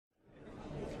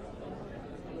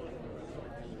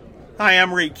Hi,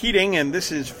 I'm Ray Keating, and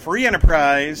this is Free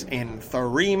Enterprise in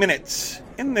 3 minutes.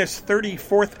 In this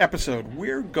 34th episode,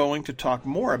 we're going to talk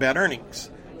more about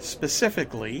earnings,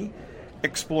 specifically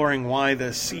exploring why the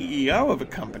CEO of a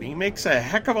company makes a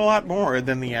heck of a lot more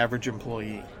than the average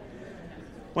employee.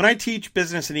 When I teach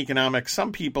business and economics,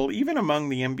 some people, even among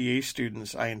the MBA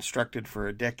students I instructed for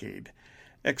a decade,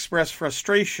 express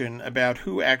frustration about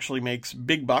who actually makes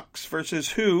big bucks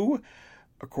versus who,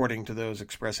 according to those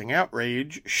expressing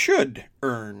outrage, should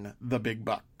earn the big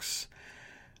bucks.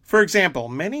 For example,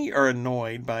 many are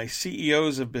annoyed by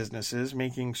CEOs of businesses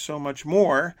making so much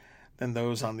more than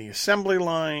those on the assembly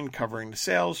line, covering the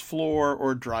sales floor,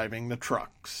 or driving the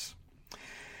trucks.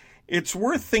 It's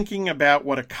worth thinking about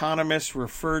what economists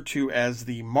refer to as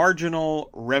the marginal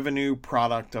revenue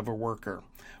product of a worker.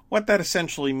 What that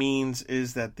essentially means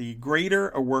is that the greater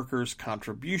a worker's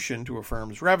contribution to a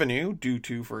firm's revenue, due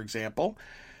to, for example,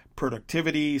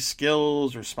 productivity,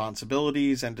 skills,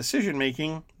 responsibilities, and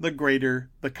decision-making, the greater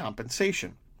the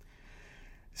compensation.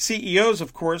 CEOs,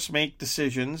 of course, make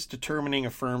decisions determining a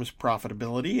firm's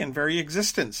profitability and very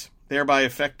existence, thereby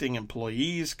affecting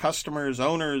employees, customers,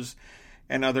 owners,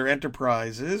 and other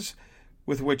enterprises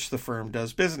with which the firm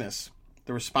does business.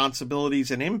 The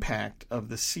responsibilities and impact of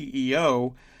the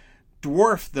CEO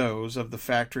dwarf those of the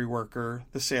factory worker,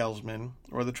 the salesman,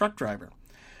 or the truck driver.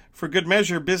 For good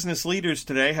measure, business leaders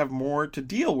today have more to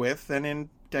deal with than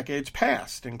in decades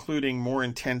past, including more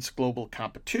intense global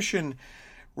competition,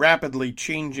 rapidly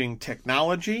changing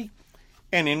technology,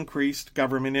 and increased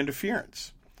government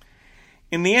interference.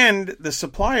 In the end, the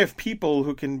supply of people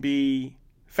who can be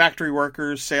factory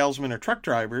workers, salesmen, or truck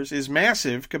drivers is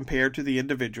massive compared to the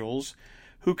individuals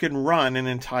who can run an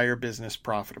entire business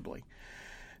profitably.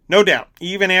 No doubt,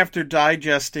 even after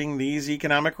digesting these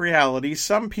economic realities,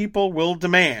 some people will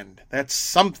demand that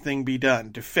something be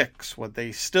done to fix what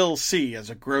they still see as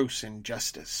a gross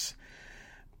injustice.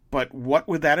 But what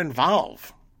would that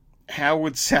involve? How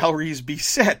would salaries be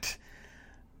set?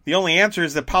 The only answer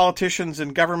is that politicians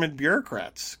and government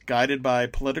bureaucrats, guided by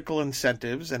political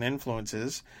incentives and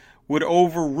influences, would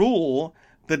overrule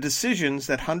the decisions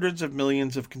that hundreds of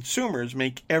millions of consumers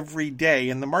make every day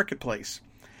in the marketplace.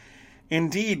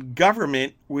 Indeed,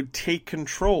 government would take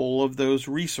control of those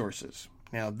resources.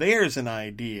 Now, there's an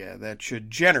idea that should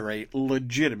generate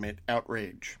legitimate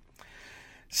outrage.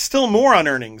 Still more on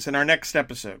earnings in our next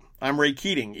episode. I'm Ray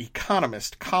Keating,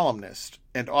 economist, columnist,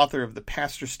 and author of the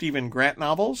Pastor Stephen Grant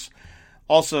novels.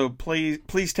 Also,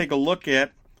 please take a look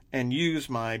at and use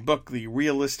my book, The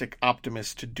Realistic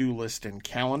Optimist To-Do List and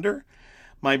Calendar.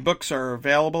 My books are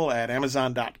available at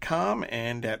Amazon.com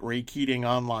and at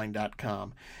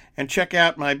RayKeatingOnline.com. And check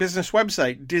out my business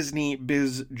website,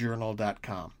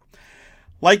 DisneyBizJournal.com.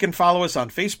 Like and follow us on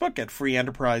Facebook at Free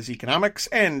Enterprise Economics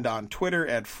and on Twitter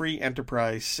at Free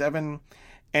Enterprise 7.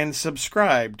 And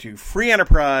subscribe to Free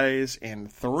Enterprise in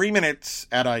 3 minutes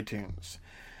at iTunes.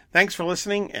 Thanks for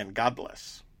listening, and God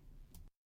bless.